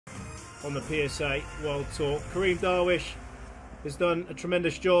on the PSA World Tour. Kareem Darwish has done a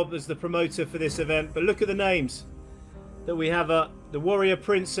tremendous job as the promoter for this event, but look at the names that we have. The Warrior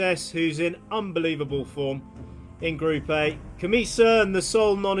Princess, who's in unbelievable form in Group A. Camille, the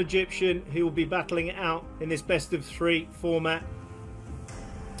sole non-Egyptian, who will be battling it out in this best of 3 format.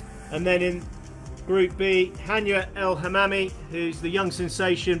 And then in Group B, Hania Hammamy, who's the young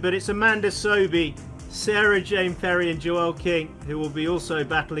sensation, but it's Amanda Sobey, Sarah Jane Perry and Joelle King, who will be also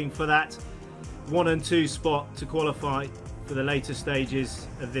battling for that 1 and 2 spot to qualify for the later stages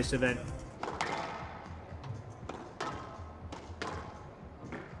of this event.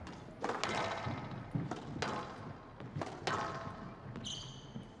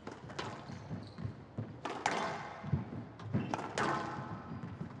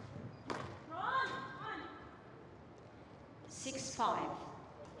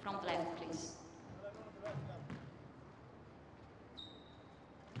 Front left, please.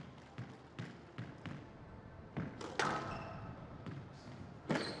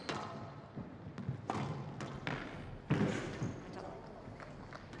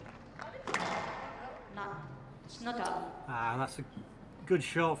 No, it's not up. Ah, that's a good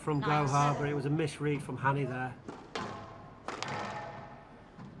shot from Gohar, but it was a misread from Hany there.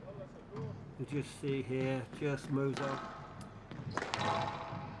 You just see here, just moves up.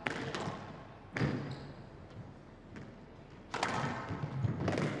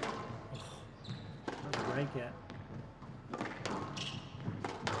 Get.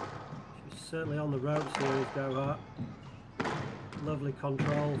 She's certainly on the ropes here with Gohar. Lovely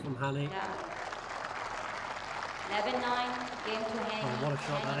control from Hany. 11-9, game to Hany. Oh, what a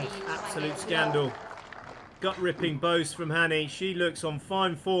shot that is. Absolute scandal. Gut-ripping boast from Hany. She looks on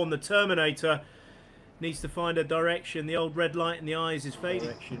fine form. The Terminator needs to find a direction. The old red light in the eyes is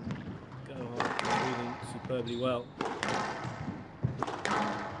fading. Gohar moving superbly well.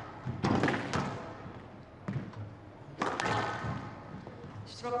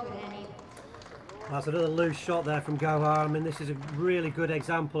 That's another loose shot there from Gohar. I mean, this is a really good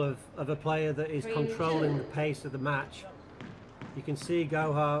example of a player that is controlling the pace of the match. You can see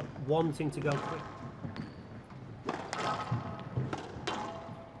Gohar wanting to go quick.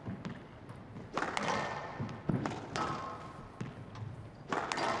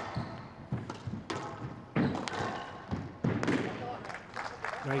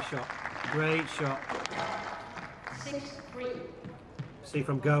 Great shot. Great shot. 6-3. See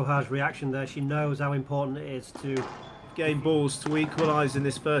from Gohar's reaction there, she knows how important it is to gain balls to equalise in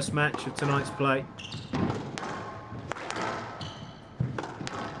this first match of tonight's play.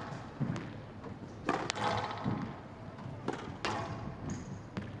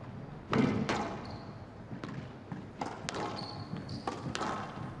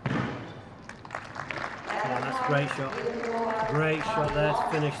 That's a great shot. Great shot there to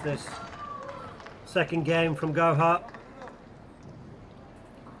finish this second game from Gohar.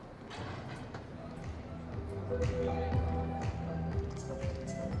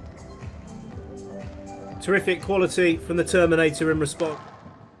 Terrific quality from the Terminator in response.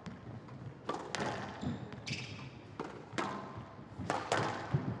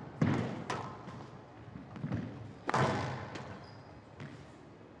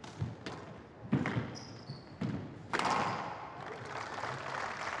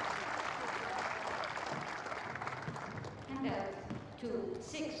 And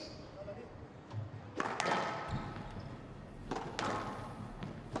 2-6.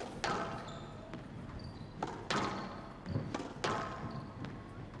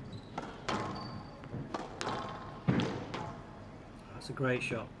 That's a great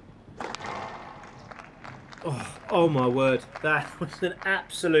shot. Oh my word, that was an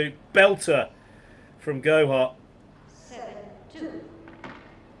absolute belter from Gohar. 7-2.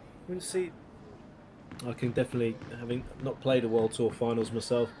 We'll see. I can definitely, having not played a World Tour Finals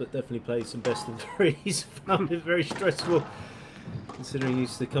myself, but definitely played some best of threes. Found it very stressful, considering he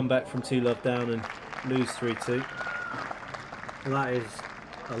used to come back from 2-love down and lose 3-2. Well, that is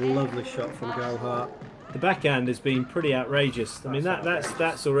a lovely shot from Gohar. The backhand has been pretty outrageous. I mean, that's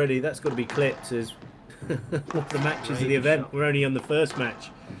got to be clipped as one of the matches of the event. We're only on the first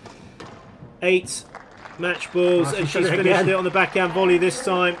match. 8 match balls, and she's finished it on the backhand volley this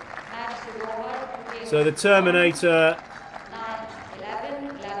time. So the Terminator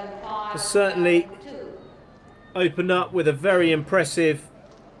has certainly opened up with a very impressive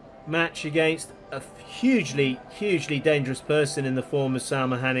match against a hugely dangerous person in the form of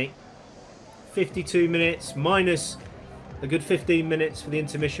Salma Hany. 52 minutes minus a good 15 minutes for the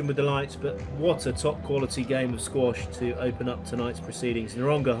intermission with the lights, but what a top quality game of squash to open up tonight's proceedings.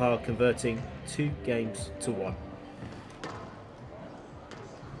 Nouran Gohar converting 2 games to 1.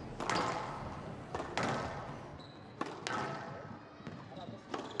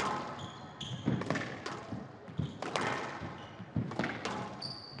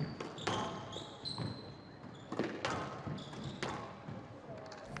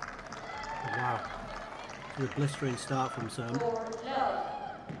 Wow. A blistering start from Serme.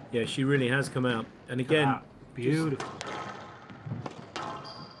 Yeah, she really has come out. And again, beautiful.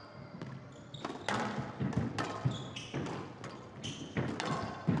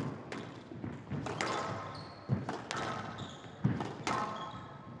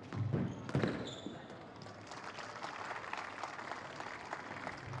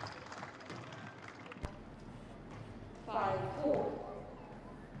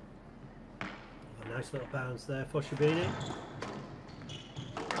 Nice little bounce there for Sherbini.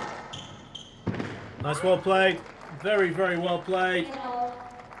 Nice, well played. Very, very well played.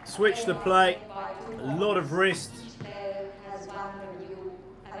 Switch the play. A lot of wrist.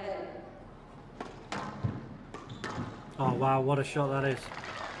 Oh wow, what a shot that is.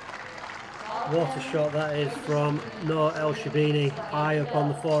 What a shot that is from Nour Sherbini, high up on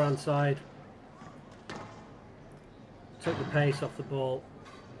the forehand side. Took the pace off the ball.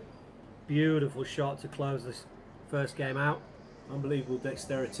 Beautiful shot to close this first game out. Unbelievable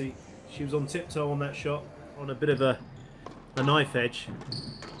dexterity. She was on tiptoe on that shot, on a bit of a knife edge,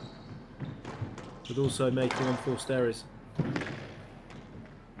 but also making unforced errors.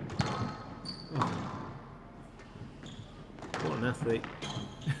 Oh. What an athlete.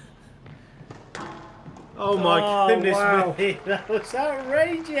 Oh my goodness wow. me, that was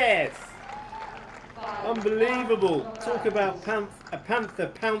outrageous! Unbelievable. Talk about a panther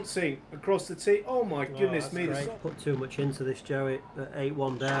pouncing across the tee. Oh my goodness me. Put too much into this, Joey, at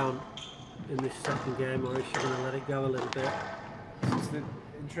 8-1 down in this second game, or is she going to let it go a little bit? This is the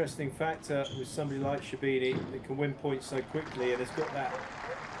interesting factor with somebody like Sherbini that can win points so quickly and has got that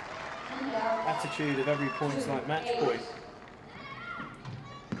attitude of every point's like match point.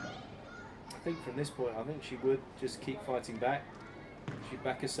 I think from this point, I think she would just keep fighting back. She'd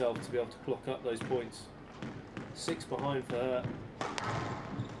back herself to be able to clock up those points. 6 behind for her.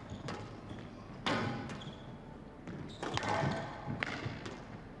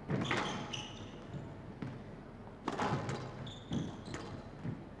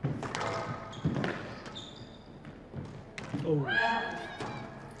 Oh.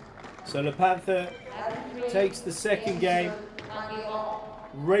 So the Panther takes the second game,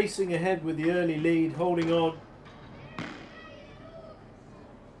 racing ahead with the early lead, holding on.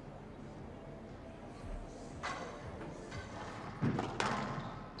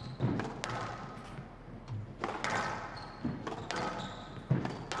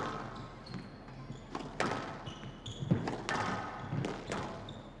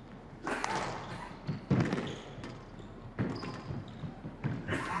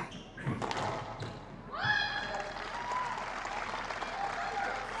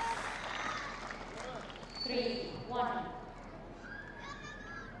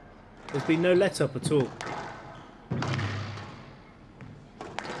 There's been no let up at all.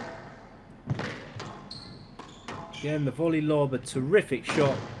 Again, the volley lob, a terrific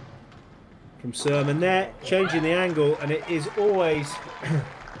shot from Serme, and there, changing the angle, and it is always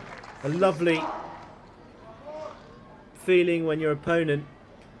a lovely feeling when your opponent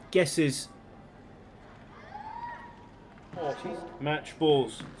guesses match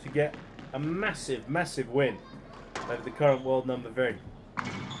balls to get a massive, massive win over the current world number three.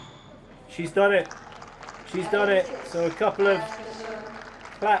 She's done it. She's done it. So a couple of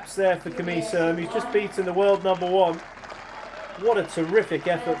claps there for Camille Serme, who's just beaten the world number one. What a terrific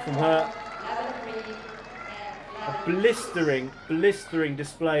effort from her. A blistering, blistering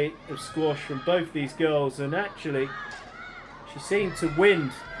display of squash from both these girls, and actually she seemed to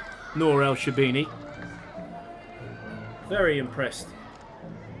win Nour Sherbini. Very impressed.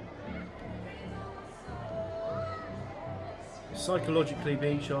 Psychologically,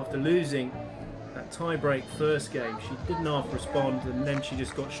 Beach, after losing that tie-break first game, she didn't half respond, and then she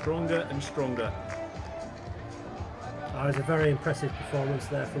just got stronger and stronger. It was a very impressive performance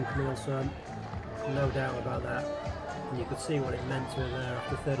there from Camille Serme, no doubt about that. And you could see what it meant to her there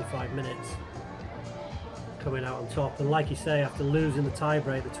after 35 minutes, coming out on top. And like you say, after losing the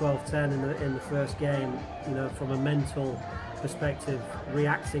tie-break, the 12-10 in the first game, you know, from a mental perspective,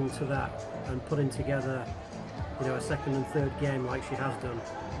 reacting to that and putting together, you know, a second and third game like she has done.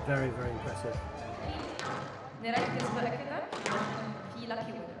 Very, very impressive. نركز بقى كده في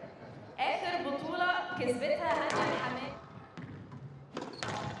لاكي وينر. آخر بطولة كسبتها هانيا الحمامي.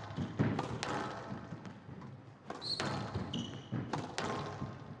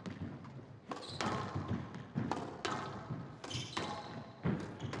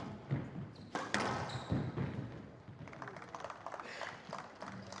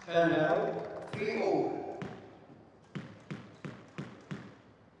 And now, 3-0.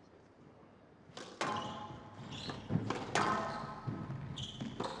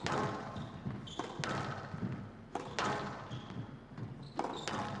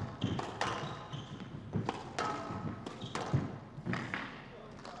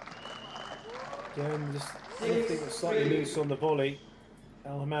 Again, just anything that's slightly loose on the volley.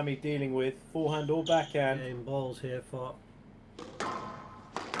 Hammamy dealing with forehand or backhand. Game balls here for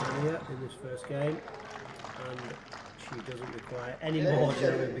Hania in this first game, and she doesn't require any more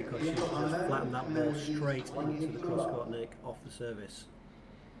doing because she's just flattened that ball straight into the cross-court nick off the service.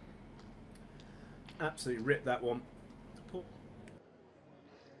 Absolutely ripped that one.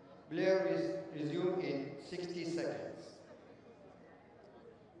 Player resume in 60 seconds.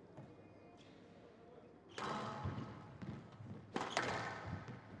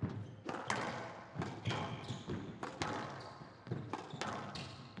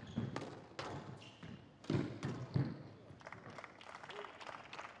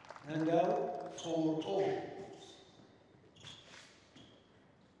 And now for all.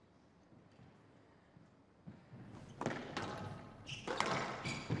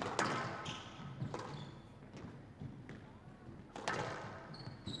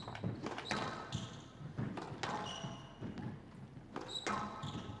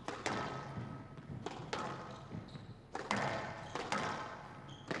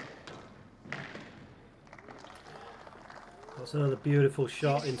 That's another beautiful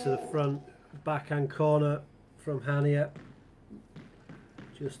shot into the front backhand corner from Hania.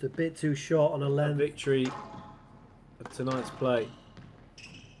 Just a bit too short on a length. Victory of tonight's play.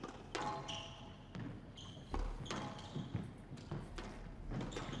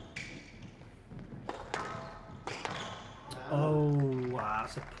 Oh, wow,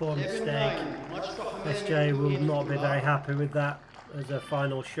 that's a poor mistake. SJ will not be very happy with that as a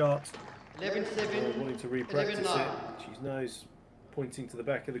final shot. 11-7. Wanting to re-practice it. She knows, pointing to the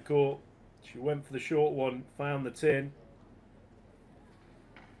back of the court. She went for the short one, found the tin.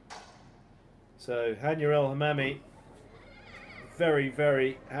 So Hania Hammamy very,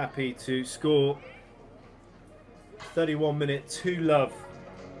 very happy to score 31-minute 2-love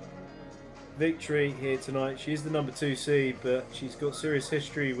victory here tonight. She is the number 2 seed, but she's got serious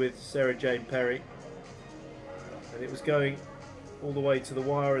history with Sarah Jane Perry. And it was going all the way to the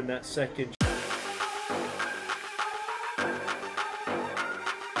wire in that second.